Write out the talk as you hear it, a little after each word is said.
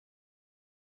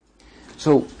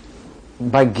So,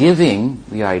 by giving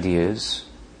the ideas,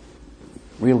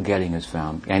 real getting is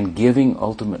found. And giving,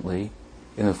 ultimately,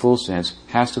 in the full sense,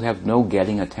 has to have no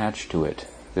getting attached to it.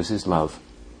 This is love.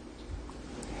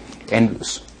 And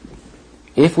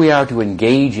if we are to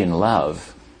engage in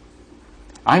love,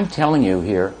 I'm telling you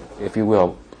here, if you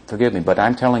will, forgive me, but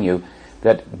I'm telling you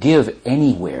that give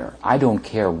anywhere. I don't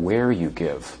care where you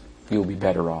give. You'll be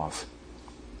better off.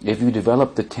 If you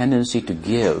develop the tendency to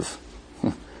give,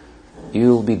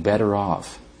 you'll be better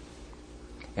off.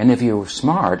 And if you're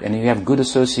smart and you have good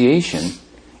association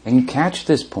and you catch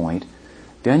this point,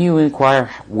 then you inquire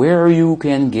where you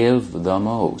can give the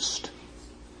most.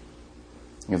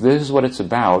 If this is what it's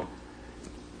about,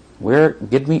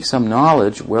 give me some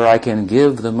knowledge where I can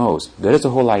give the most. That is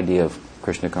the whole idea of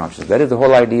Krishna consciousness. That is the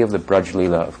whole idea of the Braj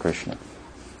Leela of Krishna.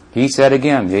 He said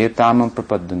again, "Yetamam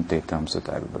prapadante tam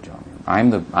sataiva bhajami."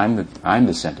 I'm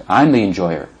the center. I'm the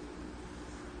enjoyer.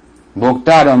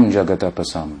 Bhoktaram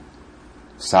jagatapasam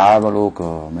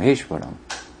sarvaloka maheshwaram.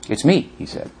 It's me, he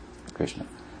said, Krishna.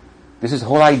 This is the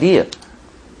whole idea.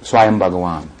 Swayam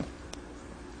Bhagavan.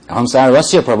 Aham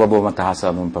sarvasya prabhavo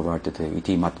matasavam pavartate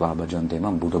iti matva bhajante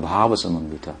mam buddha bhava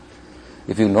samambita.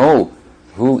 If you know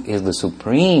who is the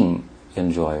supreme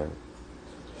enjoyer,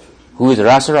 who is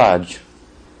Rasaraj,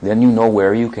 then you know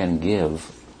where you can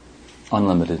give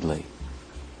unlimitedly.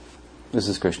 This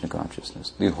is Krishna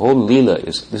consciousness. The whole Leela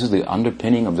this is the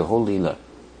underpinning of the whole Leela,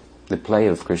 the play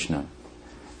of Krishna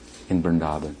in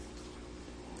Vrindavan.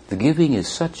 The giving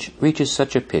reaches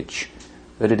such a pitch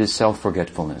that it is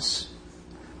self-forgetfulness.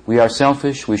 We are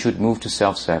selfish, we should move to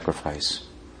self-sacrifice.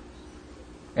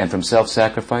 And from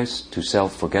self-sacrifice to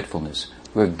self-forgetfulness,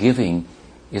 where giving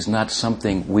is not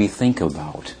something we think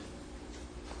about.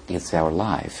 It's our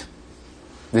life.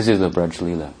 This is the Braj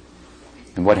Leela.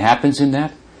 And what happens in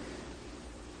that?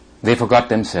 They forgot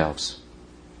themselves.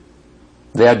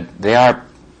 They are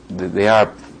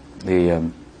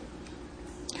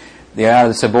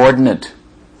the subordinate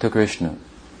to Krishna,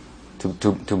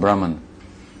 to Brahman.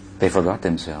 They forgot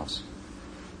themselves.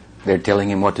 They're telling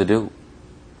him what to do.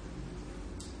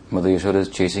 Mother Yashoda is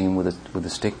chasing him with a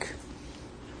stick.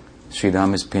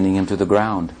 Sridham is pinning him to the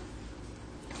ground.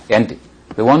 And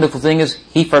the wonderful thing is,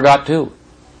 he forgot too.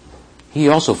 He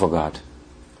also forgot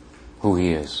who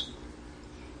he is.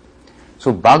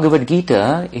 So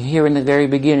Bhagavad-gita, here in the very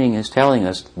beginning, is telling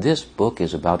us this book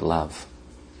is about love.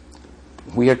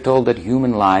 We are told that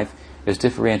human life is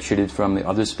differentiated from the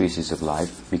other species of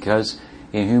life because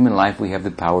in human life we have the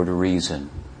power to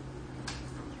reason.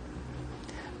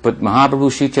 But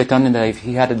Mahaprabhu Sri Chaitanya,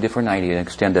 he had a different idea, an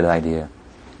extended idea.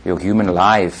 Human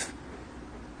life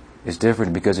is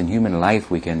different because in human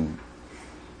life we can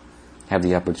have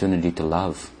the opportunity to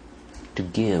love, to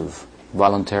give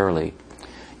voluntarily.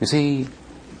 You see,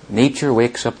 nature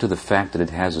wakes up to the fact that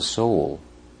it has a soul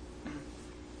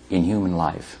in human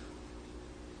life.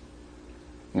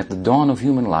 And at the dawn of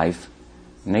human life,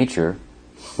 nature,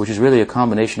 which is really a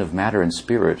combination of matter and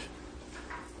spirit,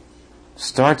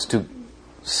 starts to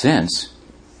sense,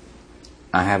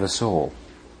 I have a soul.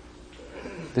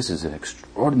 This is an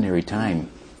extraordinary time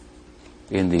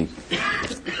in the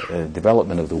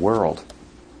development of the world.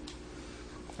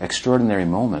 Extraordinary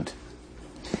moment.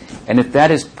 And if that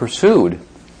is pursued,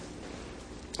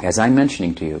 as I'm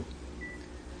mentioning to you,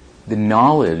 the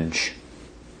knowledge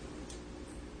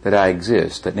that I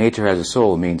exist, that nature has a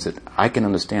soul, means that I can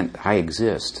understand I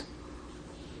exist.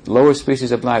 Lower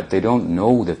species of life, they don't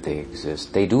know that they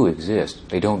exist. They do exist.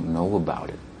 They don't know about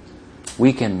it.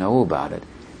 We can know about it.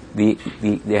 The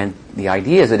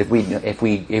idea is that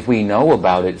if we know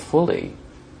about it fully,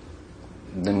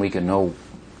 then we can know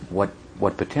what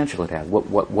potential it has,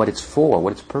 what it's for,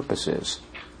 what its purpose is.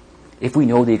 If we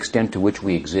know the extent to which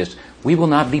we exist, we will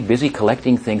not be busy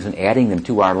collecting things and adding them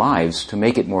to our lives to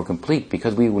make it more complete,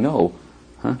 because we know,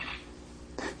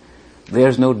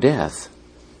 there's no death.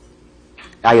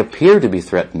 I appear to be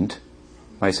threatened.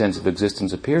 My sense of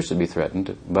existence appears to be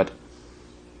threatened, but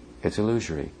it's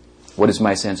illusory. What is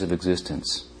my sense of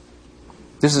existence?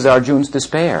 This is Arjuna's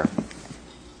despair.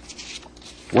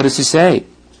 What does he say?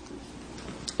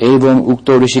 Evam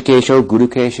ukto rishikesho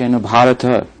gurukeshena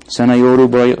bharata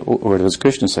sanayorubayor, or does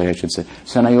Krishna say, I should say,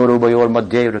 sanayorubayor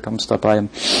madhye ratam stapayam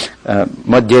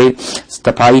madhye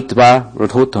stapayitva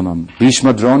rathotamam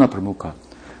bhishma drona pramukha.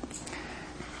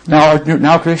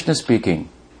 Now Krishna is speaking.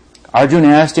 Arjuna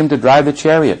asked him to drive the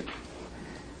chariot.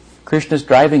 Krishna's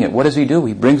driving it. What does he do?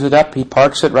 He brings it up, he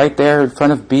parks it right there in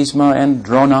front of Bhishma and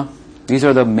Drona. These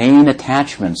are the main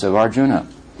attachments of Arjuna.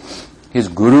 His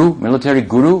guru, military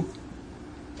guru,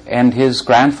 and his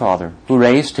grandfather, who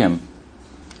raised him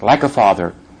like a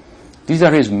father. These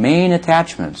are his main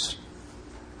attachments.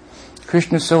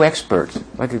 Krishna is so expert,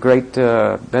 like a great,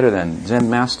 better than Zen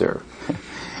master,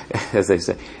 as they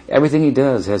say. Everything he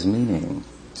does has meaning,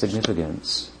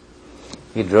 significance.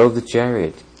 He drove the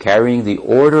chariot, carrying the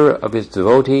order of his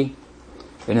devotee,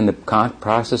 and in the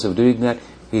process of doing that,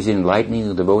 he's enlightening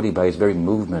the devotee by his very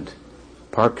movement.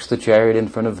 Parks the chariot in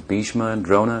front of Bhishma and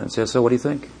Drona and says, so what do you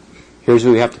think? Here's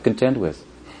who we have to contend with.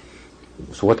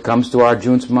 So what comes to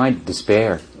Arjuna's mind?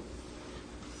 Despair.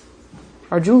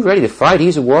 Arjuna's ready to fight.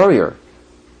 He's a warrior.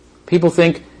 People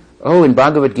think, in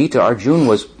Bhagavad-gita,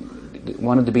 Arjuna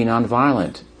wanted to be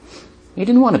nonviolent. He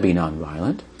didn't want to be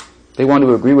nonviolent. They wanted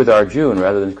to agree with Arjuna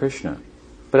rather than Krishna.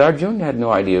 But Arjuna had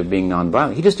no idea of being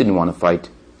nonviolent. He just didn't want to fight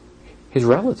his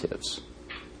relatives.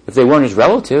 If they weren't his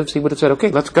relatives, he would have said,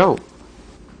 okay, let's go.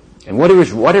 And what are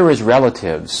his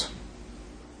relatives?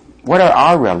 What are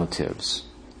our relatives?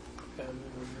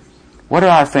 What are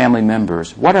our family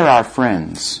members? What are our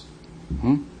friends?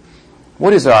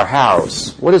 What is our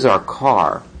house? What is our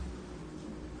car?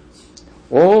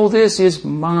 All this is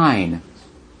mine.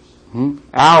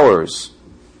 Ours.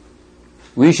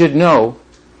 We should know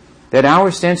that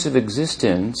our sense of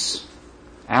existence,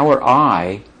 our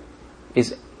I,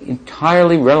 is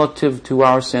entirely relative to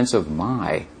our sense of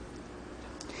my.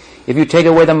 If you take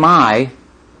away the my,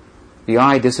 the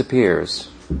I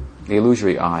disappears, the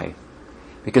illusory I,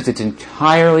 because it's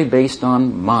entirely based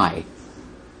on my.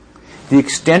 The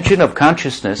extension of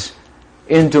consciousness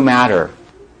into matter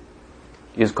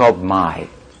is called my.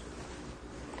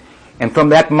 And from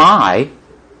that my,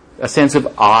 a sense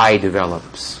of I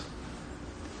develops.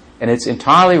 And it's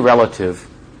entirely relative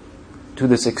to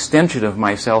this extension of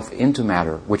myself into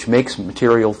matter, which makes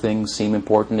material things seem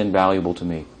important and valuable to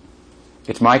me.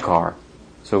 It's my car,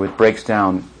 so if it breaks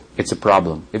down, it's a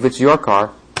problem. If it's your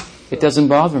car, it doesn't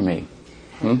bother me.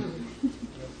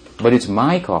 But it's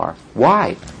my car.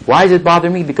 Why? Why does it bother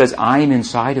me? Because I'm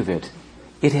inside of it.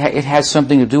 It has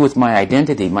something to do with my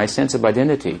identity, my sense of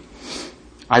identity.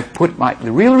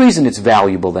 The real reason it's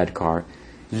valuable, that car,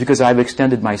 is because I've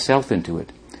extended myself into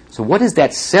it. So what is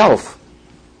that self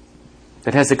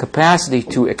that has the capacity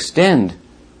to extend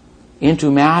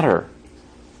into matter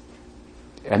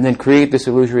and then create this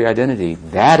illusory identity?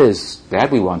 That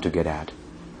we want to get at.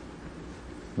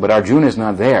 But Arjuna is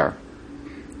not there.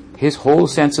 His whole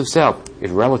sense of self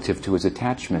is relative to his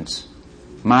attachments.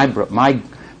 My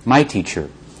teacher,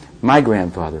 my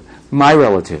grandfather, my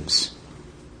relatives.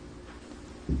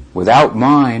 Without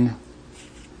mine,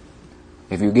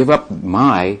 if you give up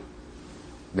my,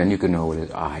 then you can know what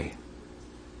is I.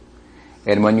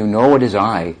 And when you know what is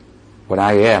I, what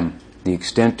I am, the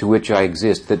extent to which I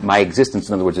exist, that my existence,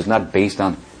 in other words, is not based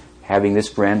on having this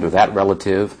friend or that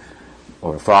relative,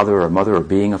 or a father or a mother, or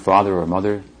being a father or a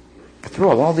mother. After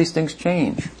all these things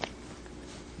change.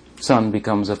 Son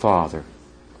becomes a father,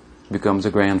 becomes a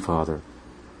grandfather.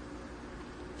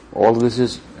 All of this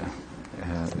is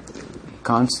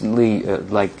constantly,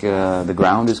 the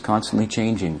ground is constantly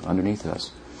changing underneath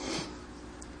us.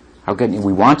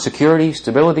 We want security,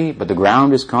 stability, but the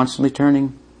ground is constantly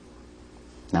turning.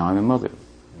 Now I'm a mother.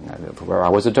 Where I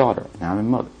was a daughter. Now I'm a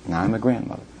mother. Now I'm a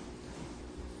grandmother.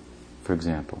 For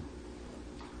example.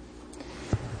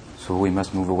 So we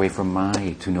must move away from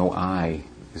my to know I.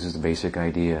 This is the basic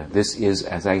idea. This is,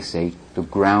 as I say, the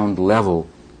ground level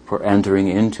for entering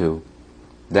into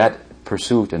that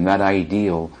pursuit and that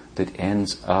ideal that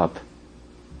ends up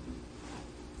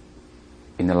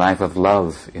in the life of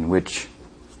love in which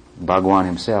Bhagavan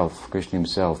himself, Krishna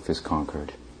himself, is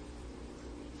conquered.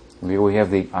 We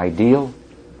have the ideal,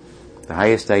 the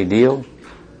highest ideal,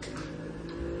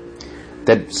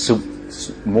 that's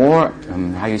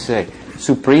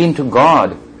supreme to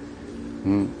God.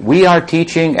 We are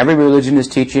teaching, every religion is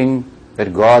teaching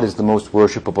that God is the most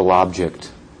worshipable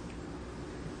object.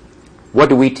 What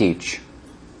do we teach?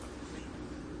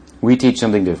 We teach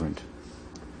something different.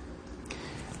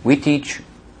 We teach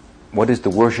what is the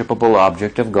worshipable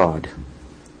object of God.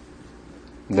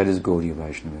 That is Gaudiya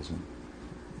Vaishnavism.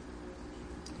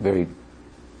 Very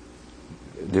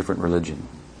different religion.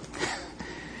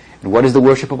 And what is the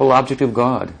worshipable object of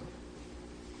God?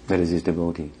 That is his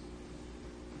devotee.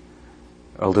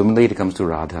 Ultimately it comes to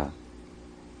Radha.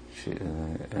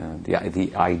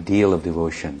 The ideal of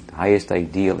devotion, the highest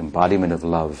ideal embodiment of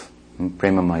love,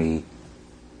 Premamayi.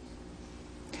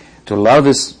 To love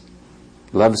is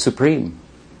supreme,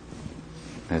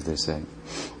 as they say.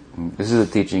 This is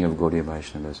the teaching of Gaudiya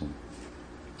Vaishnavism.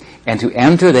 And to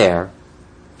enter there,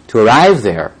 to arrive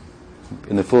there,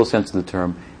 in the full sense of the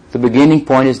term, the beginning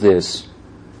point is this.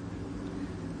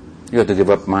 You have to give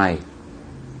up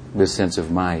this sense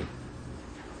of my.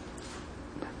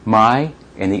 My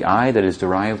and the I that is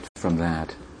derived from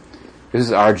that This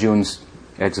is Arjuna's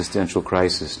existential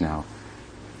crisis now.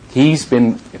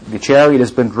 The chariot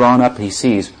has been drawn up, he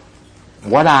sees,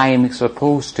 what I am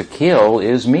supposed to kill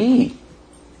is me.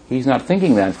 He's not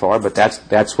thinking that far, but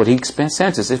that's what he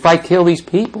senses. If I kill these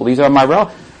people, these are my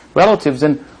relatives,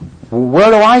 then where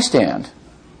do I stand?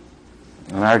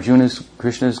 And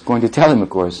Krishna is going to tell him, of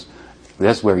course,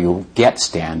 that's where you'll get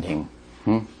standing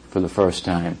for the first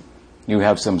time. You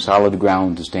have some solid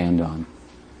ground to stand on.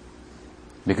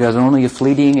 Because only a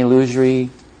fleeting, illusory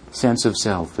sense of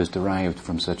self is derived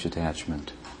from such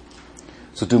attachment.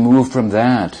 So to move from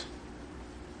that,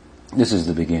 this is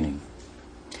the beginning.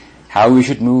 How we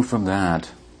should move from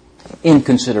that in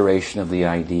consideration of the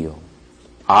ideal.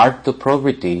 Artha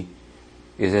pravritti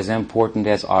is as important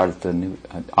as anartha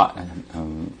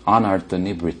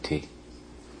nibritti.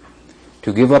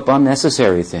 To give up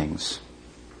unnecessary things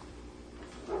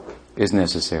is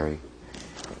necessary.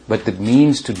 But the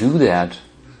means to do that,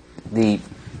 the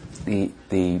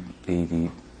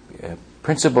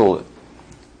principle,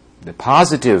 the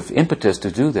positive impetus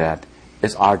to do that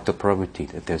is artha pravritti,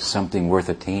 that there's something worth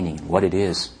attaining, what it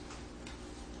is.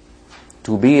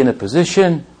 To be in a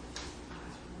position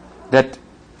that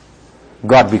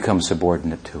God becomes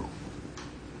subordinate to.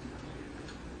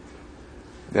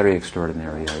 Very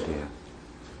extraordinary idea.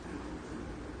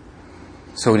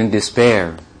 So in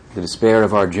despair, the despair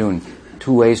of Arjuna,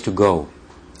 two ways to go.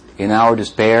 In our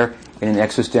despair, in an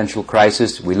existential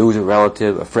crisis, we lose a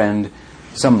relative, a friend,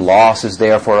 some loss is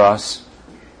there for us,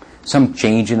 some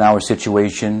change in our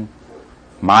situation,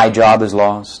 my job is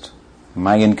lost,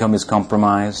 my income is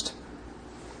compromised.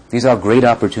 These are great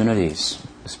opportunities,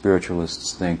 the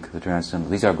spiritualists think, the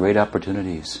transcendental. These are great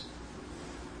opportunities.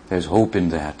 There's hope in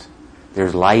that.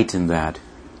 There's light in that,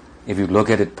 if you look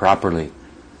at it properly.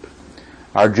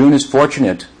 Arjuna is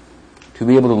fortunate to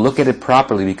be able to look at it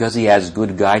properly because he has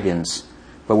good guidance.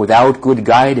 But without good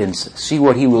guidance, see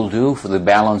what he will do for the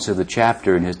balance of the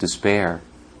chapter in his despair.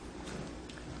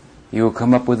 He will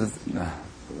come up with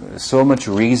so much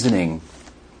reasoning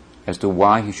as to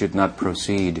why he should not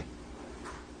proceed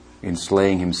in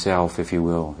slaying himself, if you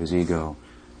will, his ego.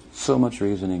 So much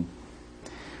reasoning.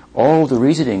 All the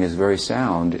reasoning is very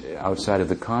sound outside of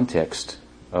the context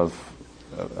of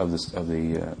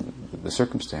the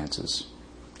circumstances.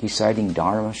 He's citing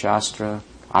Dharma Shastra,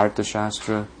 Artha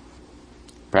Shastra,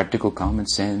 practical common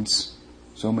sense,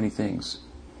 so many things.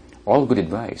 All good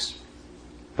advice.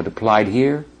 But applied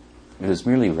here, it is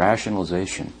merely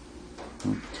rationalization.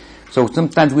 So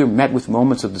sometimes we're met with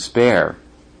moments of despair,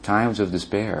 times of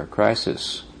despair,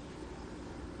 crisis.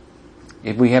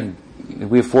 If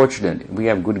we're fortunate, if we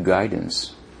have good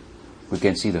guidance, we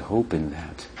can see the hope in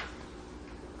that.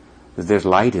 That there's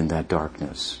light in that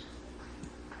darkness.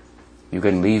 You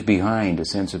can leave behind a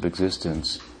sense of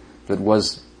existence that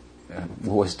was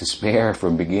despair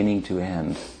from beginning to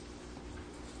end.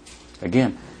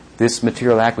 Again, this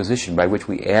material acquisition by which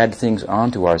we add things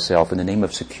onto ourselves in the name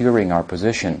of securing our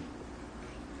position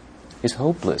is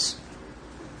hopeless.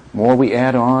 The more we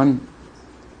add on,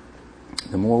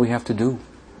 the more we have to do.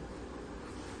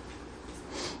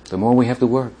 The more we have to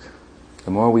work.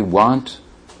 The more we want,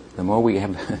 the more we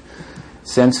have a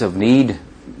sense of need,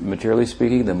 materially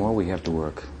speaking, the more we have to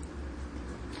work.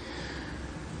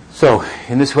 So,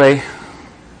 in this way,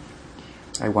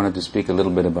 I wanted to speak a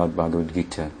little bit about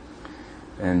Bhagavad-gita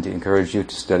and to encourage you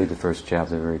to study the first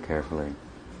chapter very carefully.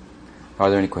 Are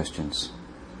there any questions?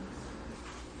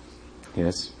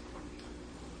 Yes?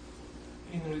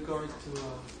 In regard to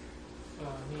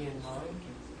me and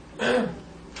mine,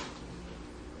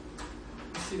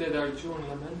 you see that Arjuna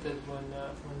lamented when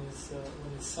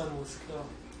his son was killed,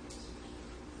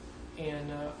 and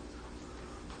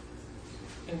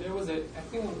there was I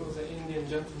think it was an Indian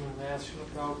gentleman who asked Srila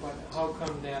Prabhupada, how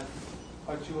come that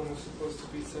Arjuna was supposed to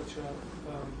be such a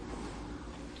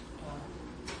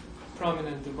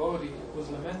prominent devotee was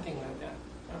lamenting like that?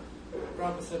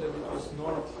 Prabhupada said that it was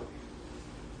normal.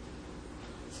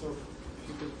 So if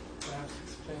you could perhaps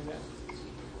explain that.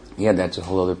 Yeah, that's a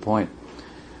whole other point.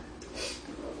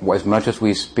 As much as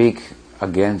we speak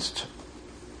against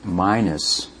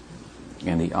minus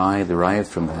and the I derived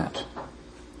from that,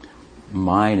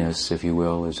 minus, if you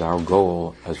will, is our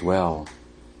goal as well.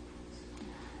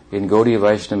 In Gaudiya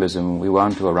Vaishnavism, we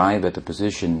want to arrive at the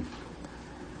position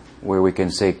where we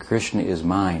can say Krishna is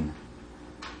mine.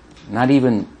 Not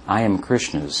even I am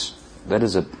Krishna's. That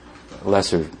is a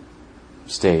lesser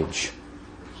stage.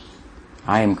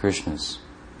 I am Krishna's.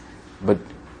 But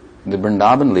the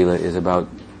Vrindavan Leela is about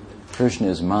Krishna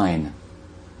is mine.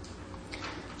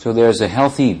 So there's a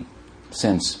healthy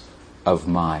sense of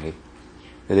my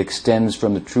that extends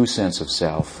from the true sense of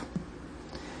self.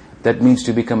 That means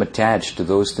to become attached to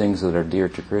those things that are dear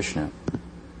to Krishna.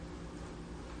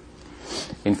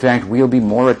 In fact, we'll be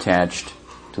more attached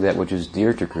to that which is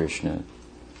dear to Krishna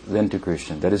than to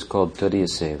Krishna. That is called Tadiya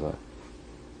Seva.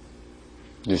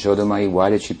 Yashoda Mai, why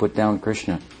did she put down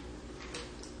Krishna?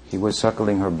 He was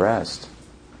suckling her breast.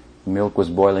 Milk was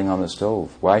boiling on the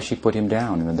stove. Why she put him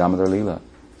down in the Damodar Leela?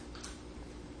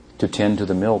 To tend to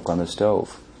the milk on the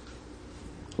stove.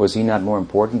 Was he not more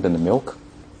important than the milk?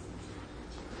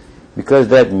 Because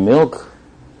that milk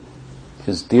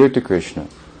is dear to Krishna.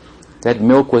 That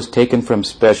milk was taken from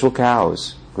special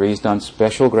cows, grazed on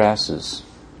special grasses.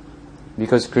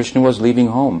 Because Krishna was leaving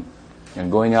home and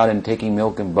going out and taking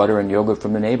milk and butter and yogurt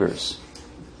from the neighbors.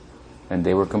 And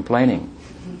they were complaining.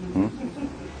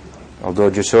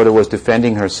 Although Yashoda was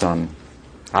defending her son.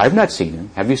 I've not seen him.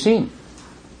 Have you seen?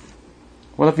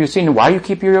 Well, if you've seen him, why do you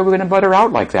keep your yogurt and butter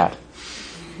out like that?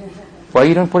 Why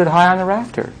you don't put it high on the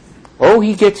rafter? Oh,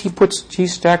 he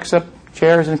stacks up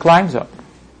chairs and climbs up.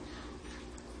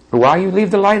 But why you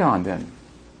leave the light on then?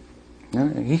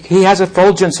 He has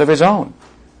effulgence of his own.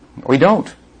 We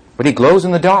don't. But he glows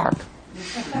in the dark.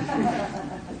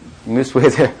 In this way,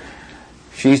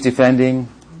 she's defending,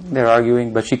 they're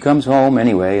arguing, but she comes home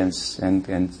anyway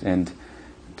and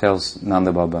tells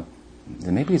Nanda Baba,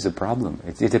 maybe it's a problem.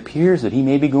 It appears that he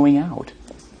may be going out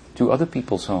to other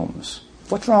people's homes.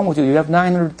 What's wrong with you? You have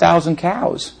 900,000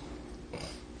 cows.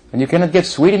 And you cannot get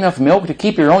sweet enough milk to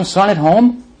keep your own son at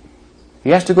home? He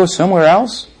has to go somewhere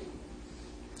else?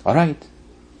 All right,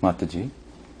 Mataji.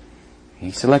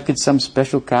 He selected some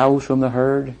special cows from the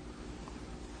herd,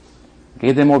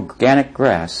 gave them organic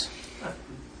grass,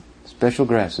 special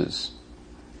grasses.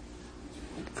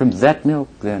 From that milk,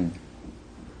 then,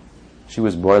 she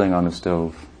was boiling on the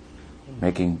stove,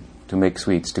 to make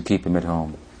sweets to keep him at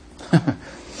home.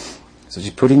 So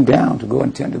she put him down to go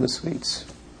and tend to the sweets.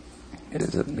 It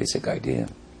is a basic idea,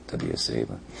 Tadiya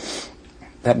Seva.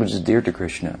 That which is dear to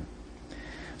Krishna.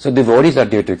 So devotees are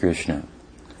dear to Krishna.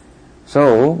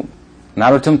 So,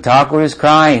 Narottam Thakur is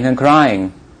crying and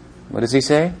crying. What does he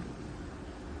say?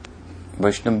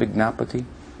 Vaishnav Vignapati.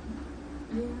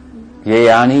 Ye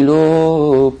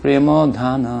anilo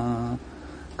premodhana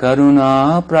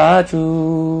karuna prachura.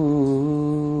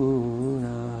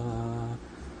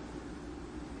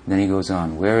 Then he goes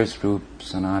on. Where is Rup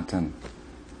Sanatan?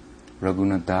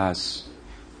 Raghunath Das,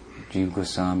 Jeev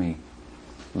Goswami,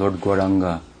 Lord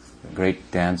Gauranga, the great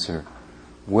dancer.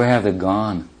 Where have they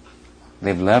gone?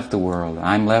 They've left the world.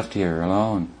 I'm left here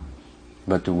alone.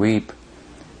 But to weep,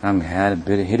 I'm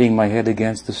hitting my head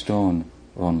against the stone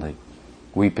only,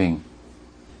 weeping.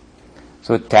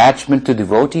 So attachment to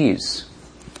devotees,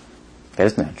 that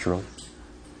is natural.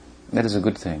 That is a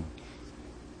good thing.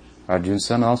 Arjun's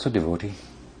son also devotee.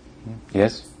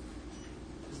 Yes?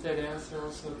 Does that answer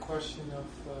also the question of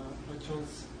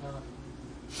Arjun's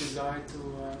desire to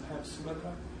have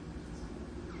Subhadra?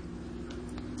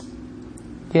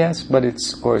 Yes, but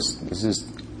it's, of course, this is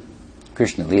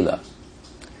Krishna Leela.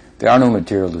 There are no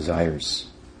material desires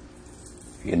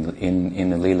in the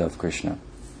Leela of Krishna.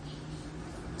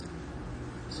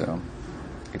 So,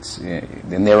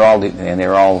 and they're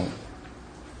all,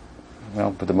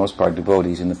 well, for the most part,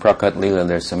 devotees. In the Prakat Leela,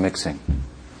 there's some mixing.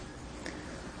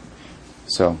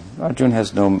 So, Arjuna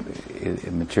has no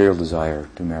material desire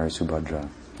to marry Subhadra.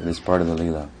 It is part of the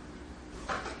Leela.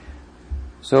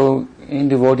 So, in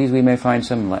devotees we may find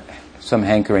some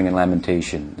hankering and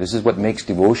lamentation. This is what makes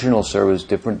devotional service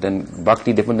different than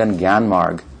bhakti, different than Gyan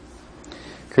Marg.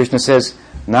 Krishna says,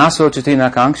 Na sochati na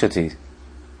kankshati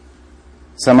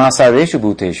samasarveshu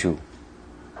bhuteshu.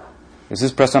 This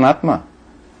is prasanatma.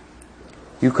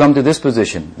 You come to this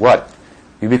position. What?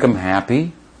 You become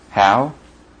happy. How?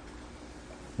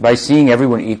 By seeing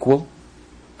everyone equal.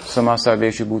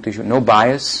 Samasarveshu bhuteshu. No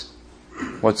bias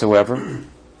whatsoever.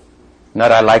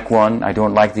 Not I like one, I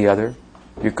don't like the other.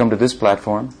 You come to this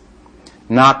platform.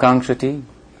 Na kankshati.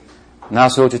 Na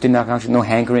sochati na kankshati. No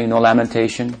hankering, no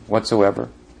lamentation whatsoever.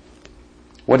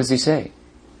 What does he say?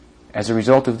 As a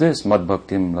result of this, mad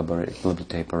bhaktim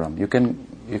labdate param. You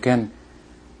can,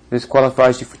 this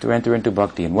qualifies you to enter into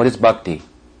bhakti. And what is bhakti?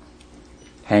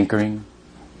 Hankering,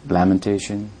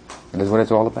 lamentation. That is what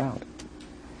it's all about.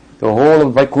 The whole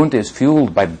of Vaikuntha is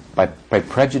fueled by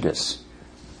prejudice,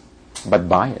 by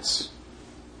bias.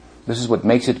 This is what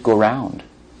makes it go round.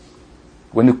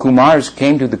 When the Kumars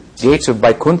came to the gates of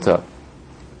Vaikuntha,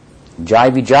 Jai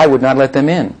Vijay would not let them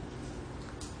in.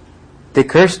 They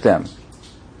cursed them.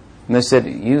 And they said,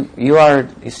 you are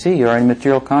in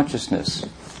material consciousness.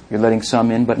 You're letting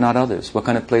some in but not others. What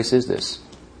kind of place is this?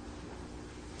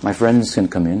 My friends can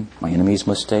come in, my enemies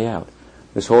must stay out.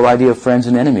 This whole idea of friends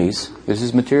and enemies, this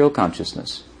is material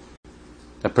consciousness.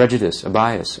 a prejudice, a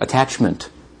bias, attachment.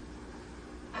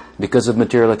 Because of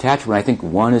material attachment, I think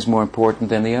one is more important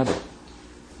than the other.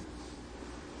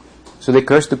 So they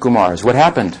cursed the Kumars. What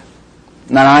happened?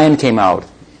 Narayan came out.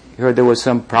 He heard there was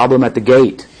some problem at the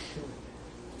gate.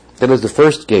 That was the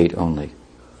first gate only.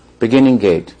 Beginning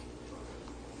gate.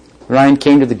 Narayan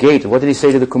came to the gate. What did he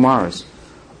say to the Kumars?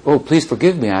 Oh, please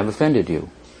forgive me, I have offended you.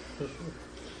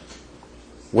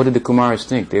 What did the Kumars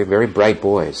think? They were very bright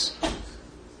boys.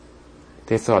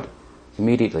 They thought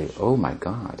immediately, oh my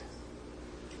God.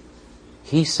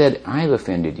 He said, I've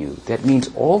offended you. That means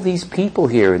all these people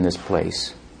here in this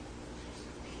place,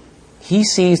 he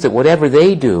sees that whatever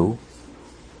they do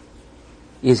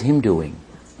is him doing.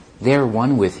 They're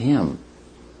one with him.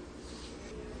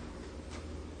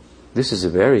 This is a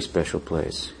very special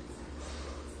place.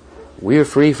 We are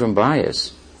free from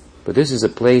bias, but this is a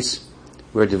place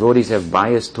where devotees have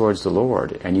bias towards the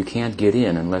Lord, and you can't get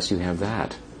in unless you have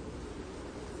that.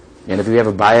 And if you have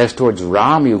a bias towards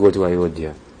Ram, you go to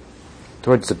Ayodhya.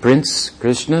 Towards the Prince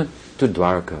Krishna, to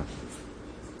Dwarka.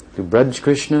 To Braj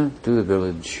Krishna, to the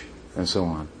village, and so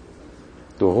on.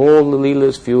 The whole Leela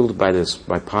is fueled by this,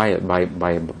 by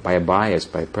a bias,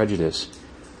 by prejudice.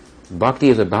 Bhakti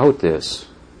is about this.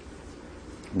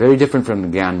 Very different from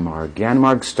the Gyan Marg. Gyan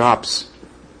Marg stops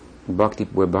bhakti,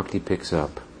 where bhakti picks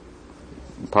up.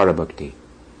 Part of bhakti.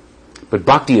 But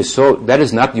bhakti is that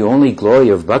is not the only glory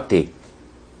of bhakti.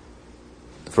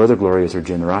 The further glory is her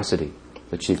generosity.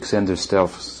 That she extends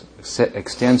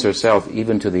herself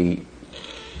even to the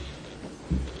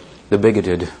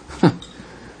bigoted,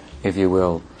 if you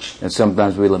will. And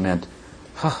sometimes we lament,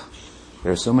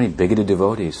 there are so many bigoted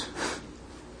devotees.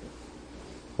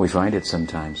 We find it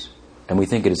sometimes. And we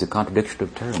think it is a contradiction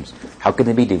of terms. How can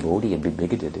they be devotee and be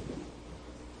bigoted?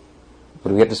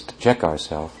 But we have to check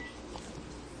ourselves.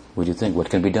 What do you think? What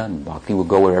can be done? Bhakti will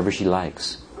go wherever she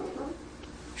likes.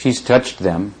 She's touched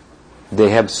them. They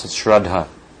have shraddha.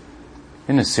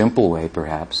 In a simple way,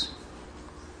 perhaps.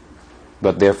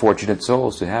 But they're fortunate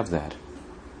souls to have that.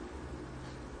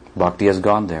 Bhakti has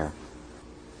gone there.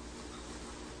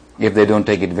 If they don't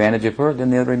take advantage of her,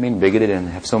 then they'll remain bigoted and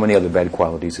have so many other bad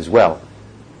qualities as well.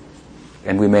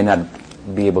 And we may not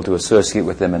be able to associate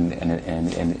with them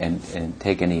and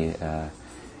take any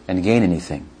and gain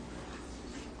anything.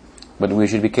 But we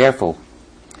should be careful,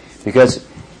 because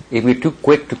if we're too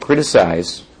quick to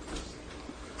criticize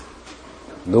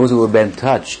those who have been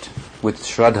touched with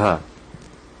Shraddha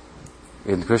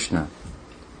in Krishna,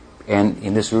 and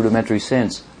in this rudimentary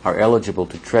sense are eligible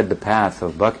to tread the path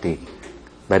of bhakti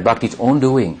by bhakti's own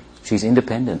doing. She's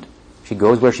independent. She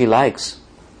goes where she likes.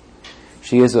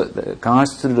 She is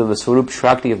constituted of the Swarup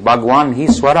Shakti of Bhagwan, and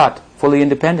he's Swarat, fully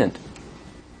independent.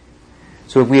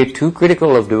 So if we are too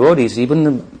critical of devotees,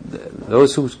 even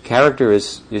those whose character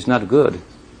is not good,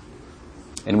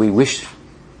 and we wish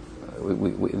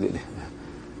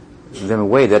them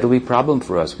away, that will be a problem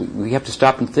for us. We have to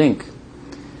stop and think.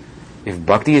 If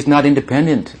bhakti is not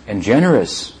independent and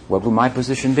generous, what will my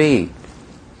position be?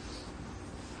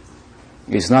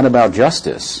 It's not about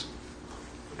justice.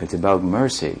 It's about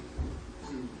mercy.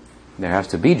 There has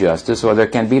to be justice, or there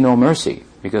can be no mercy,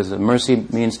 because mercy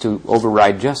means to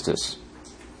override justice.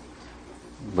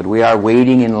 But we are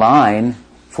waiting in line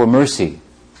for mercy,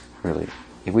 really.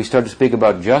 If we start to speak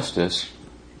about justice,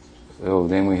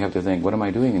 then we have to think, what am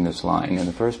I doing in this line in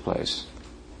the first place?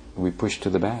 We push to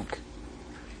the back.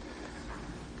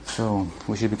 So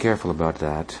we should be careful about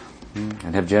that,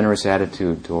 and have generous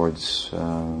attitude towards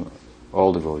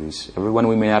all devotees. Everyone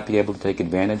we may not be able to take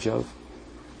advantage of.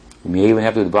 We may even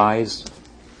have to advise,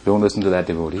 don't listen to that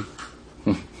devotee.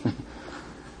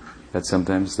 That's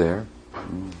sometimes there.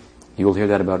 You will hear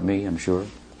that about me, I'm sure.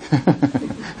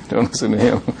 Don't listen to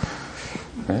him.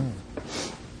 Yeah.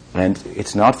 And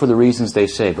it's not for the reasons they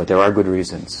say, but there are good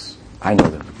reasons. I know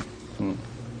them.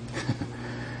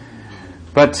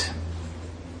 But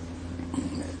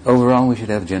overall, we should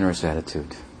have generous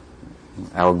attitude.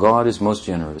 Our God is most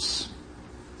generous.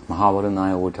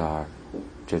 Mahavaranaya Avatar,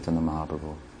 Chaitanya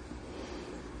Mahaprabhu.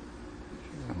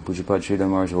 Pujapad Sridhar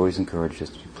Maharaj always encouraged us,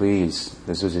 please,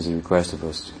 this is his request of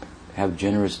us, have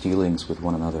generous dealings with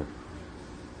one another.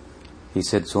 He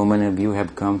said, so many of you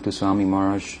have come to Swami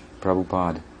Maharaj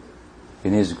Prabhupada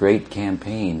in his great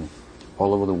campaign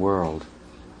all over the world.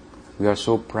 We are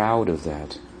so proud of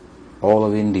that. All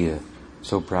of India,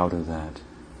 so proud of that.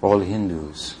 All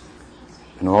Hindus,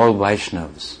 and all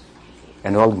Vaishnavas,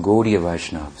 and all Gaudiya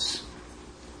Vaishnavas,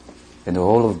 and the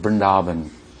whole of Vrindavan,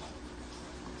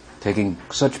 taking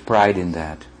such pride in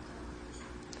that.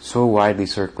 So widely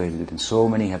circulated, and so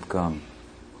many have come.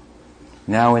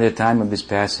 Now in the time of his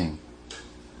passing,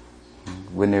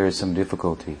 when there is some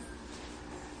difficulty,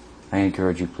 I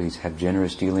encourage you, please, have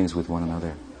generous dealings with one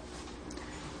another.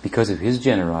 Because of his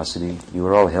generosity, you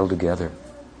are all held together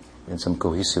in some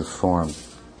cohesive form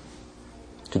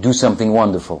to do something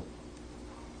wonderful.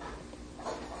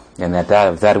 And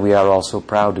that we are also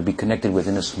proud to be connected with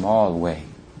in a small way,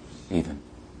 even.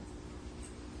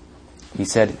 He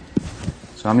said,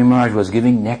 Swami Maharaj was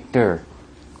giving nectar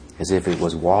as if it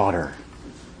was water.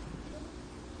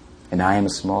 And I am a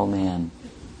small man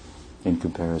in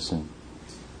comparison,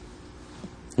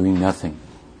 doing nothing.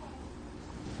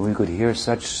 We could hear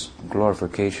such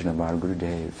glorification of our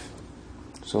Gurudev.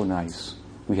 So nice.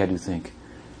 We had to think,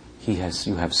 you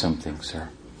have something, sir.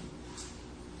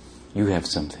 You have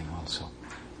something also.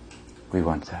 We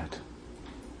want that.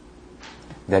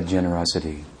 That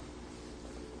generosity.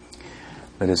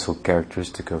 That is so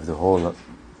characteristic of the whole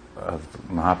of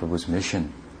Mahaprabhu's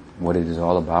mission, what it is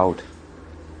all about.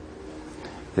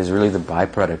 It is really the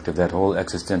byproduct of that whole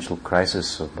existential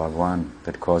crisis of Bhagavan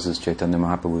that causes Chaitanya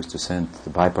Mahaprabhu's descent. The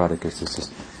byproduct is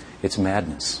this, it's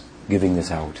madness, giving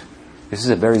this out. This is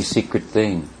a very secret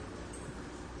thing,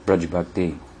 Braj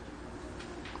Bhakti.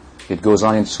 It goes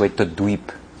on in Sweta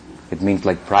Dweep. It means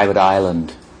like private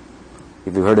island.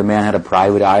 If you heard a man had a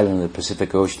private island in the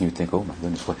Pacific Ocean, you think, oh my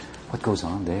goodness, what goes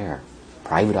on there?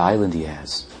 Private island he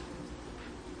has.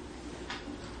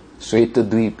 Sweta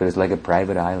Dweep, but it's like a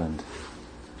private island.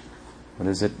 What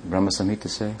does it, Brahma Samhita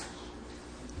say?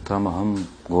 Tamaham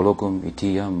golokum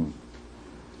itiyam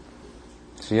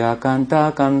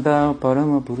sriyakanta kanta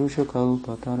parama purusha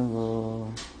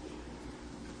kalpatarava.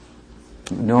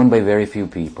 Known by very few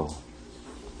people.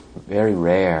 Very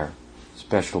rare,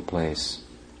 special place,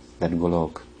 that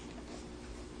Golok.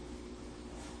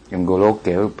 In Golok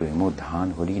Kev Premo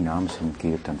Dhan Hari Nam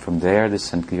Sankirtan. From there this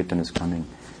Sankirtan is coming,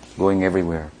 going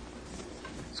everywhere.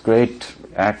 It's a great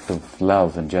act of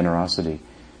love and generosity.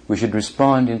 We should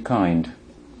respond in kind.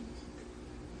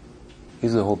 This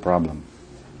is the whole problem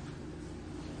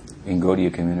in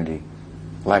Gaudiya community.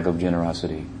 Lack of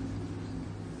generosity.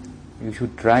 You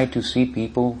should try to see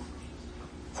people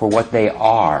for what they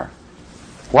are.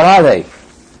 What are they?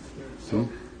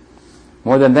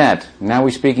 More than that, now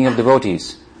we're speaking of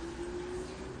devotees.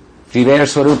 Jiver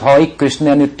Swarup Hoik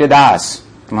Krishna Nityadas,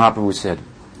 Mahaprabhu said.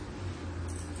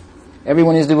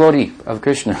 Everyone is devotee of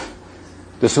Krishna.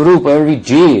 The Swarup of every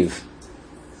Jeev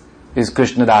is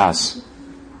Krishna Das.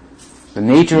 The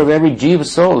nature of every Jiva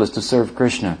soul is to serve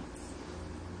Krishna.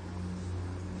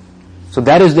 So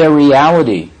that is their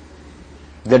reality.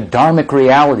 Their dharmic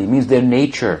reality means their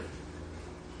nature.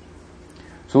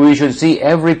 So we should see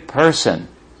every person,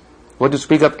 what to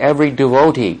speak of every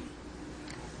devotee,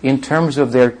 in terms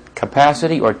of their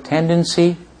capacity or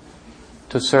tendency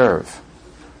to serve.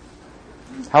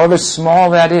 However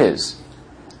small that is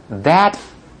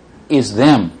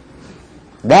them.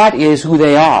 That is who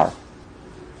they are.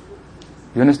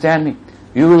 You understand me?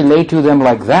 You relate to them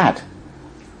like that.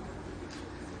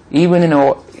 Even in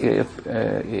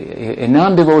a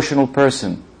non-devotional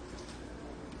person,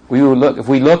 if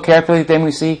we look carefully at them,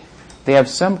 we see they have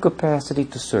some capacity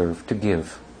to serve, to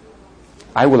give.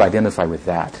 I will identify with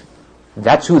that.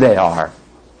 That's who they are.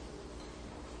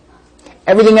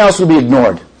 Everything else will be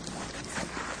ignored.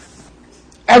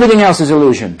 Everything else is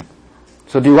illusion.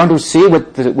 So do you want to see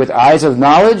with eyes of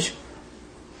knowledge?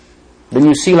 Then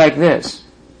you see like this.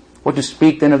 What to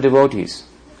speak then of devotees?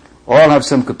 All have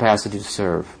some capacity to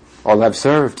serve. All have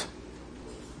served.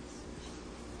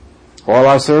 All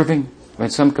are serving in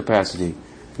some capacity.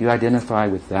 You identify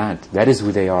with that. That is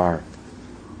who they are.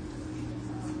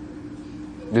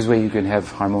 This way you can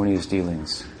have harmonious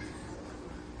dealings.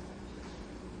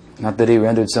 Not that he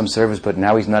rendered some service, but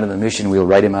now he's not in the mission, we'll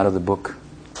write him out of the book.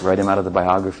 Write him out of the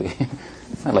biography.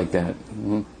 Not like that.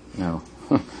 No.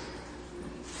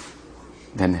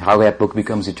 Then how that book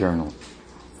becomes eternal.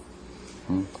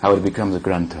 How it becomes a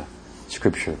grantha,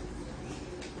 scripture.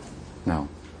 No.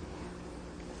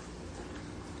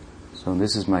 So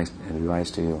this is my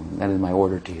advice to you. That is my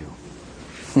order to you.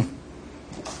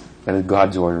 That is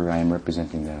God's order. I am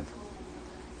representing that.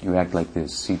 You act like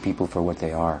this. See people for what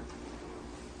they are.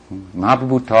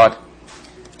 Mahaprabhu taught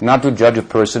not to judge a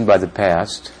person by the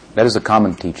past. That is a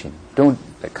common teaching.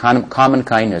 Common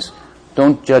kindness.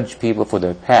 Don't judge people for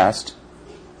their past,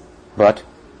 but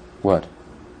what?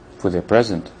 For their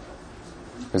present.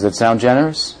 Does that sound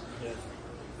generous? Yes.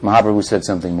 Mahaprabhu said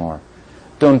something more.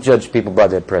 Don't judge people by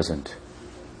their present,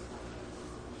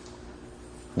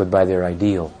 but by their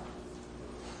ideal.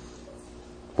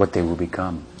 What they will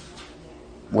become.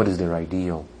 What is their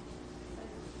ideal?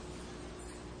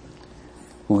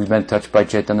 Who've been touched by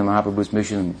Chaitanya Mahaprabhu's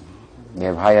mission, they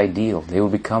have high ideal. They will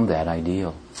become that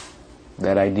ideal.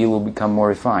 That ideal will become more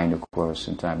refined, of course,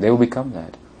 in time. They will become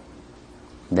that.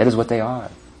 That is what they are.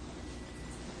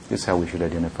 This is how we should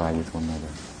identify with one another.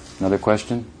 Another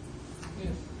question?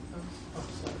 Yes.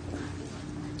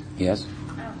 Yes?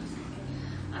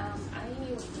 I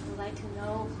would like to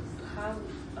know how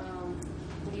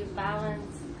do you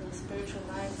balance the spiritual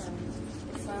life and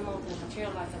some of the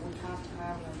material life that we have to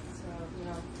have, like, so,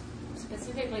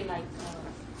 specifically like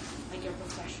your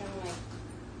profession,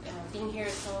 like being here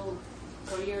is so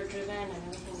career driven and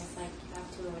everything is like you have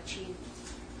to achieve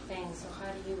things. So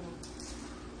how do you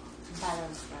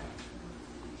balance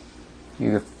that?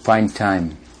 You find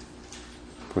time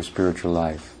for spiritual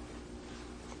life.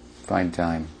 Find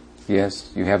time.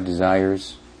 Yes, you have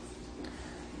desires,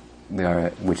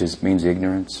 which means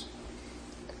ignorance.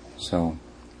 So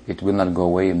it will not go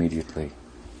away immediately.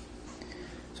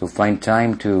 So find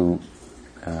time to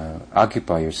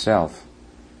occupy yourself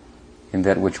in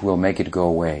that which will make it go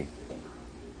away.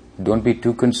 Don't be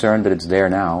too concerned that it's there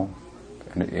now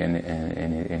and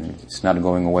it's not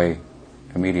going away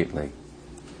immediately.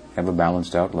 Have a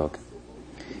balanced outlook.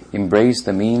 Embrace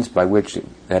the means by which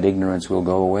that ignorance will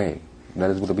go away. That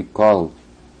is what we call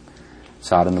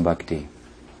sadhana bhakti.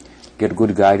 Get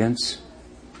good guidance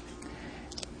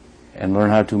and learn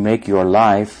how to make your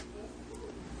life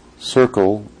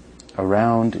circle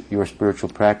around your spiritual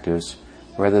practice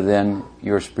rather than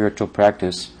your spiritual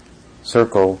practice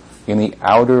circle in the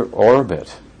outer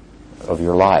orbit of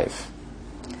your life.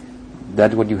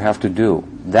 That's what you have to do.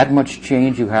 That much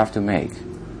change you have to make.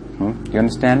 You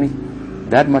understand me?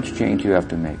 That much change you have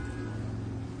to make.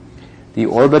 The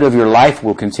orbit of your life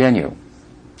will continue.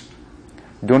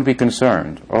 Don't be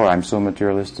concerned. Oh, I'm so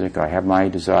materialistic. I have my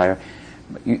desire.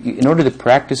 In order to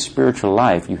practice spiritual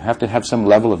life, you have to have some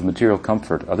level of material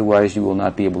comfort. Otherwise, you will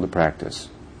not be able to practice.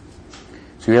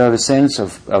 So you have a sense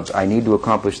of I need to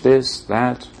accomplish this,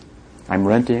 that. I'm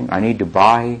renting. I need to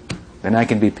buy. Then I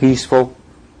can be peaceful.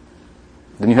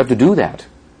 Then you have to do that.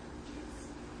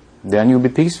 Then you'll be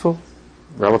peaceful,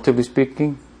 relatively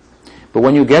speaking. But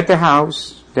when you get the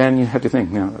house, then you have to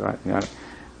think,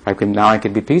 I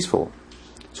can be peaceful.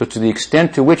 So to the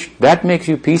extent to which that makes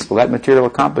you peaceful, that material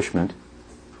accomplishment,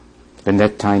 then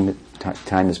that time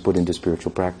is put into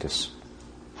spiritual practice.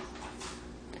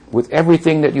 With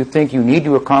everything that you think you need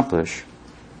to accomplish,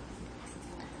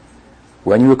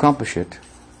 when you accomplish it,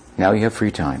 now you have free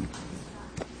time.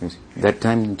 That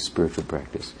time into spiritual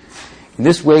practice. In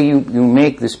this way you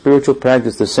make the spiritual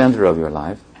practice the center of your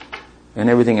life, and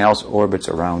everything else orbits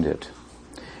around it.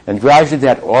 And gradually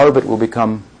that orbit will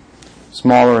become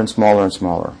smaller and smaller and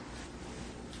smaller.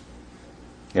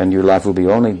 And your life will be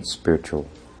only spiritual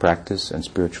practice and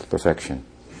spiritual perfection.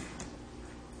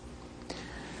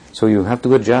 So you have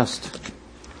to adjust.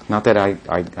 Not that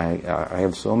I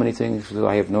have so many things to do,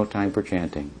 I have no time for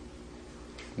chanting,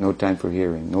 no time for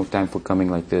hearing, no time for coming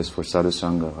like this, for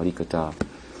sadhusanga, harikatha.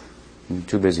 I'm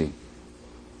too busy.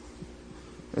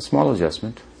 A small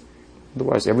adjustment.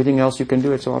 Otherwise, everything else you can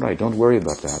do, it's all right. Don't worry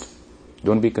about that.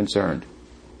 Don't be concerned.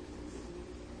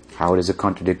 How it is a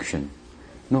contradiction.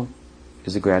 No,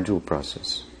 it's a gradual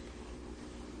process.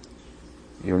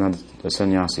 You're not a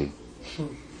sannyasi.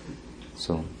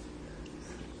 So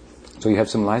you have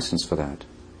some license for that.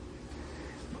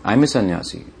 I'm a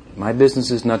sannyasi. My business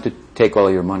is not to take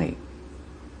all your money.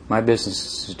 My business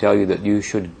is to tell you that you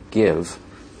should give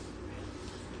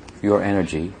your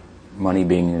energy, money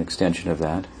being an extension of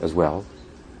that as well.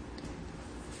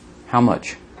 How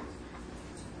much?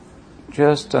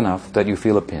 Just enough that you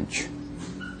feel a pinch.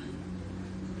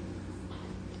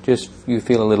 Just you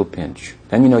feel a little pinch.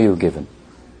 Then you know you've given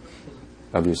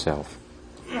of yourself.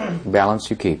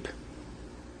 Balance you keep.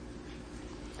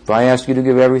 If I ask you to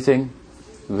give everything,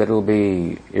 that will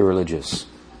be irreligious.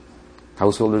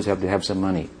 Householders have to have some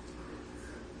money.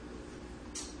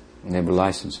 And they have a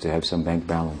license to have some bank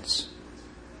balance.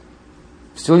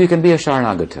 Still you can be a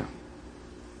Sharanagata,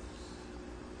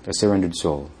 a surrendered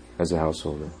soul, as a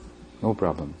householder. No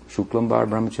problem. Shuklambar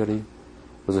Brahmachari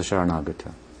was a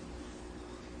Sharanagata.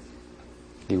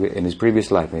 In his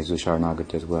previous life, he was a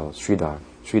Sharanagata as well.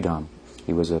 Sridham,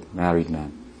 he was a married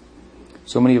man.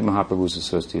 So many of Mahaprabhu's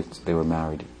associates, they were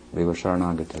married. They were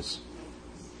Sharanagatas.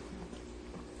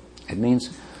 It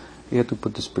means you have to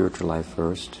put the spiritual life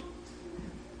first.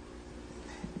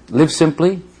 Live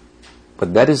simply,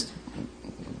 but that is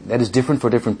different for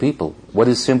different people. What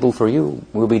is simple for you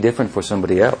will be different for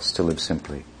somebody else to live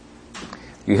simply.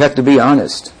 You have to be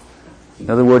honest.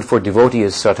 Another word for devotee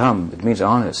is satam. It means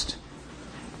honest.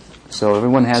 So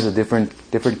everyone has a different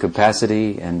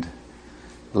capacity and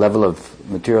level of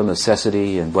material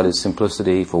necessity, and what is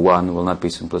simplicity for one will not be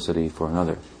simplicity for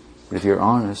another. But if you're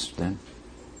honest, then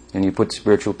and you put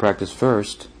spiritual practice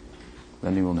first,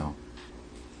 then you will know.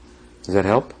 Does that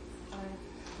help?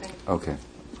 Okay.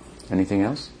 Anything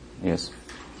else? Yes.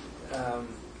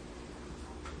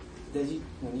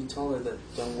 When you told her that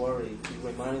don't worry, it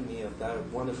reminded me of that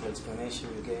wonderful explanation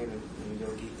you gave in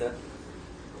your Gita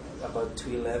about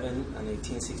 211 and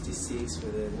 1866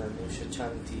 with the Nanusha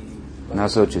Chanti.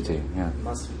 Nasochati, yeah.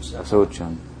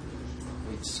 Nasochan.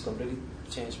 Which completely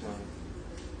changed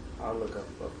my outlook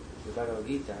of the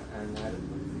Bhagavad-gita, and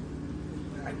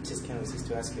I just can't resist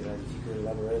to ask you that if you could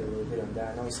elaborate a little bit on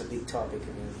that. I know it's a big topic,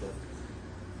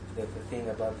 the thing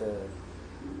about the,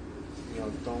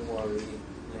 don't worry,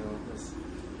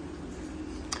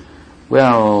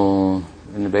 Well,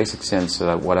 in the basic sense,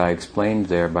 what I explained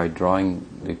there by drawing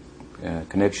the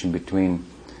connection between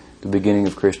the beginning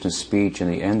of Krishna's speech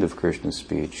and the end of Krishna's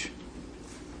speech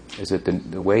is that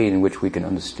the way in which we can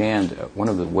understand, one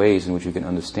of the ways in which we can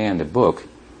understand a book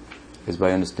is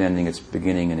by understanding its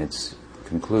beginning and its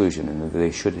conclusion, and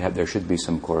there should be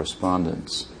some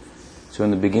correspondence. So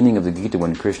in the beginning of the Gita,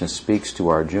 when Krishna speaks to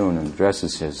Arjuna and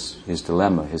addresses his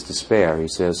dilemma, his despair, he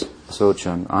says,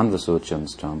 Sochan, Anvasochan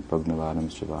stam Pagnavadam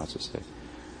Shravasaste.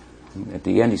 At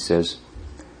the end he says,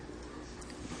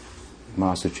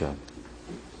 Masucha,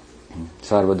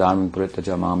 Sarvadharman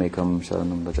Puritaja Mamekam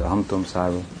Sharanam Vaja Hamtum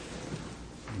Sarva.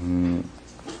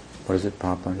 What is it,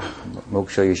 Papa?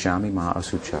 Moksha Yashami Maha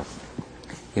Asucha.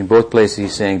 In both places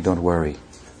he's saying, don't worry.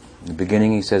 In the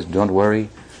beginning he says, don't worry.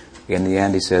 In the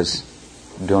end he says,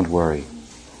 don't worry.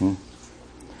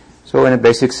 So in a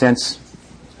basic sense,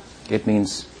 it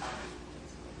means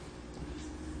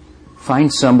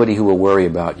find somebody who will worry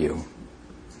about you.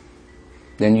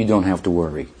 Then you don't have to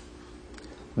worry.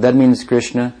 That means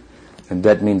Krishna, and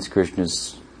that means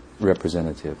Krishna's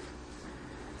representative.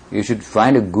 You should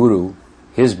find a guru.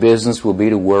 His business will be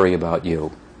to worry about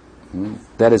you.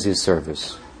 That is his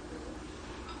service.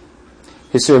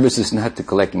 His service is not to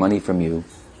collect money from you,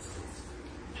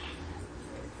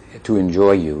 to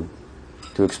enjoy you,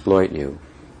 to exploit you.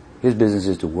 His business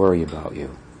is to worry about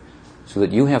you, so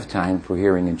that you have time for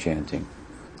hearing and chanting.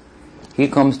 He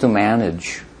comes to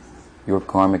manage your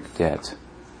karmic debt.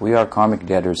 We are karmic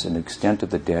debtors, and the extent of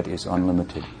the debt is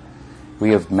unlimited.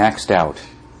 We have maxed out,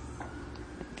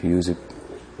 to use a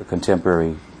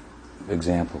contemporary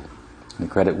example. In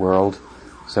the credit world,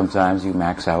 sometimes you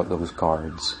max out those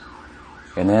cards.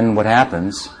 And then what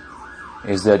happens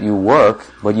is that you work,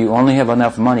 but you only have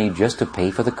enough money just to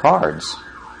pay for the cards.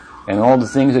 And all the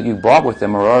things that you bought with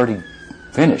them are already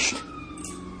finished,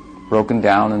 broken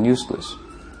down and useless.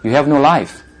 You have no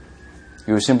life.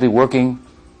 You are simply working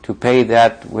to pay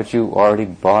that which you already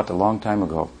bought a long time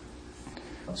ago.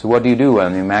 So what do you do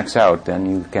when you max out? Then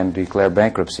you can declare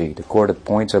bankruptcy. The court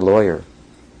appoints a lawyer.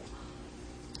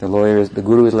 The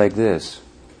guru is like this.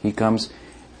 He comes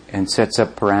and sets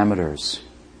up parameters.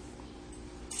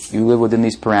 You live within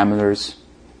these parameters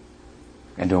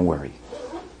and don't worry.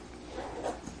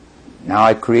 Now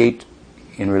I create,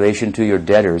 in relation to your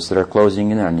debtors that are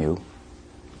closing in on you,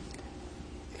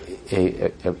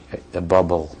 a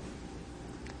bubble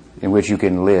in which you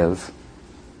can live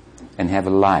and have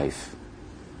a life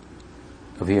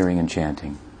of hearing and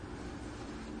chanting.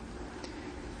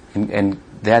 And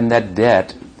then that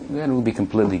debt will be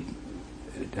completely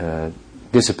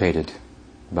dissipated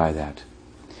by that.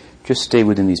 Just stay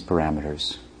within these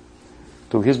parameters.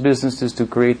 So his business is to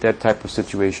create that type of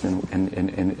situation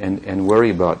and worry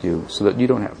about you, so that you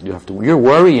don't have to. You're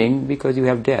worrying because you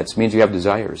have debts. It means you have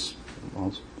desires.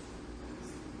 Also.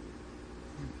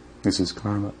 This is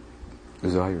karma.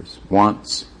 Desires,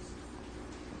 wants.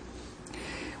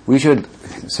 We should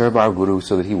serve our guru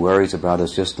so that he worries about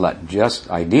us just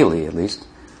ideally at least,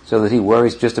 so that he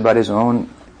worries just about his own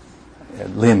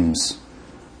limbs.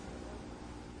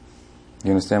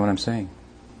 You understand what I'm saying?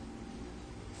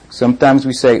 Sometimes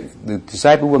we say, the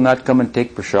disciple will not come and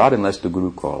take prasad unless the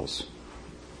guru calls.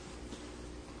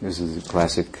 This is the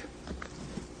classic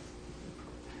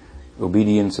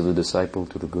obedience of the disciple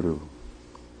to the guru.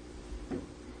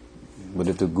 But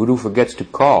if the guru forgets to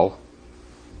call,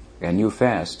 and you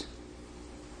fast,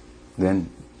 then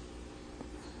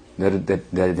he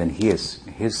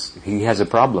has a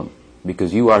problem,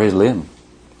 because you are his limb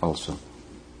also.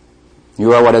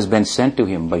 You are what has been sent to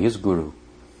him by his guru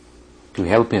to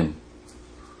help him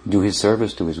do his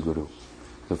service to his guru.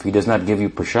 So if he does not give you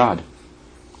prasad,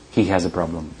 he has a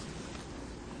problem.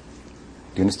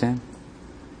 Do you understand?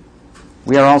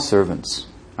 We are all servants.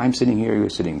 I'm sitting here, you're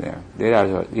sitting there.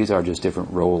 These are just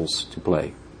different roles to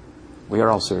play. We are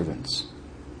all servants.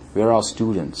 We are all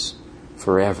students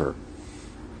forever.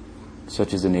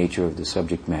 Such is the nature of the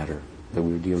subject matter that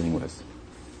we're dealing with.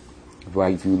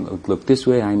 If you look this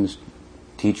way, I'm a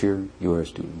teacher, you're a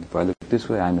student. If I look this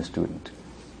way, I'm a student.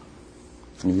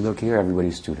 And if you look here,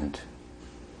 everybody's a student.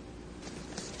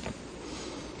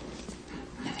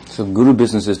 So Guru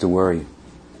business is to worry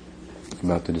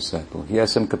about the disciple. He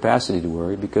has some capacity to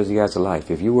worry because he has a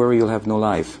life. If you worry, you'll have no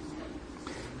life.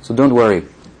 So don't worry.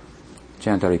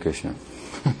 Chant Hare Krishna.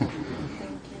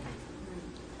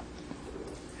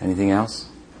 Anything else?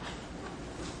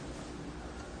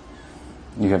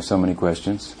 You have so many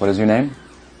questions. What is your name?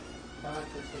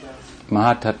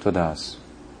 Mahatattvadas.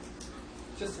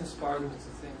 Just inspired me to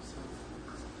think.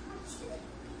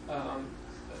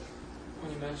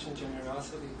 When you mentioned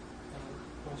generosity,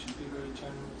 one should be very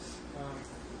generous.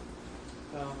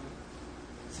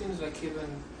 It seems like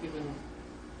even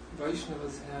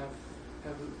Vaishnavas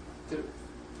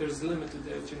there's a limit to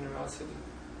their generosity.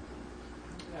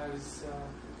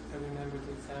 I remember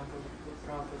the example that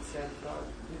Prabhupada said about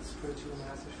his spiritual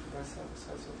master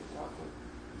Saraswati Thakur,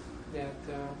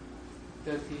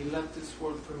 that he left this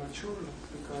world prematurely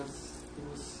because he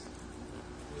was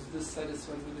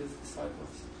dissatisfied with his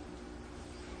disciples.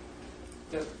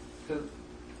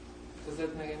 Does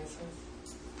that make any sense?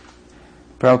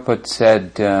 Prabhupada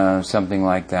said something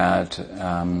like that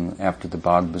after the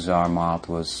Bhagavad-gita Math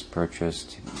was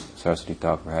purchased. Saraswati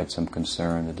Thakur had some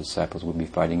concern the disciples would be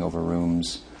fighting over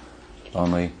rooms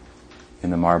only in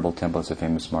the marble temple. It's a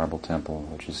famous marble temple,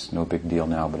 which is no big deal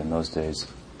now, but in those days,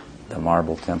 the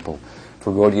marble temple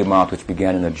for Gaudiya Math, which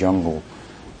began in the jungle,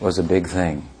 was a big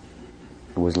thing.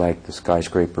 It was like the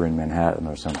skyscraper in Manhattan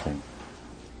or something.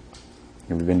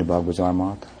 Have you been to Bhagavad-gita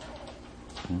Math?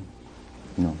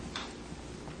 No.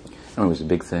 No, it was a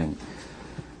big thing.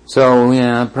 So,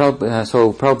 yeah,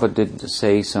 Prabhupada did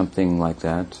say something like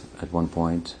that at one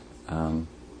point.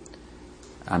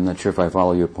 I'm not sure if I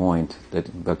follow your point, that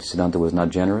Bhaktisiddhanta was not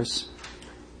generous.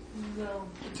 No,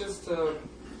 just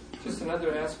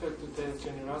another aspect of that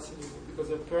generosity, because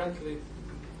apparently,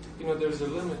 there's a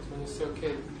limit when you say,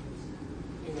 okay,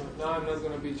 now I'm not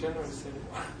going to be generous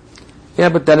anymore. Yeah,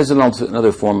 but that is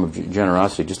another form of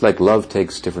generosity, just like love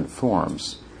takes different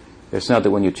forms. It's not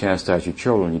that when you chastise your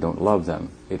children you don't love them.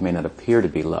 It may not appear to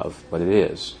be love, but it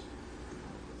is.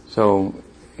 So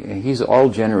he's all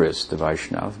generous, the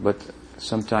Vaishnava, but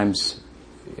sometimes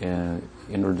in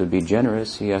order to be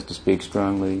generous he has to speak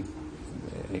strongly,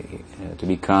 to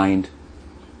be kind.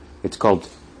 It's called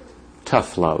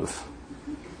tough love.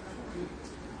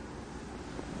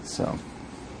 So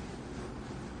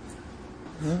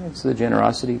it's the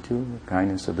generosity too, the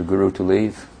kindness of the Guru to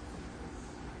leave,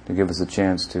 to give us a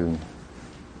chance to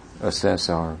assess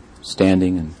our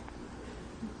standing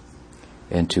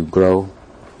and to grow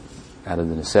out of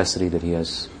the necessity that he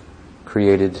has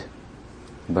created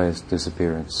by his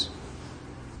disappearance.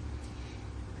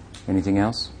 Anything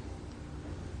else?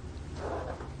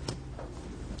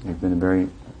 You've been a very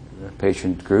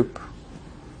patient group.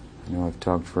 I know I've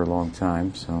talked for a long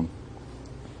time, so...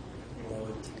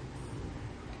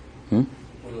 We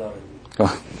love it.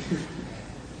 Oh.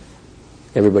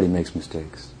 Everybody makes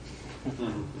mistakes.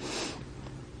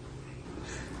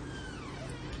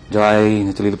 Jai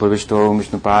Nitalila Parvishto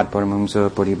Vishnupad Paramhamsa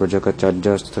Paribrajaka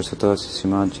Chajjasta Sata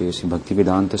Simachi Sri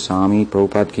Bhaktivedanta Swami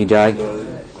Prabhupada ki Jai.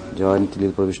 Jai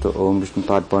Nitalila Parvishto Om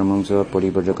Vishnupad Paramhamsa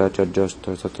Paribrajaka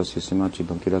Chajjasta Sata Simachi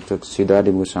Bhaktivedanta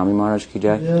Siddhadi Goswami Maharaj ki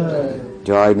Jai.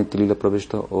 Jai Nitalila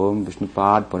Parvishto Om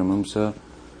Vishnupad Paramhamsa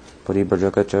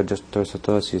Paribrajaka Chajjasta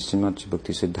Sata Simachi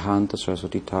Bhakti Siddhanta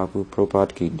Saraswati Thakur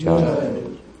Prabhupada ki Jai.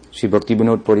 Shri भक्ति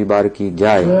विनोद परिवार की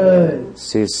जय,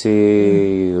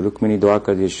 से रुक्मिणी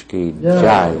द्वारकाधीश की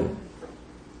जय,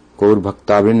 गौर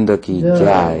भक्तावृंद की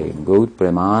जय, गौर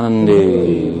प्रेमानंदे,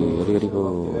 हरि हरि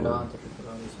बोल।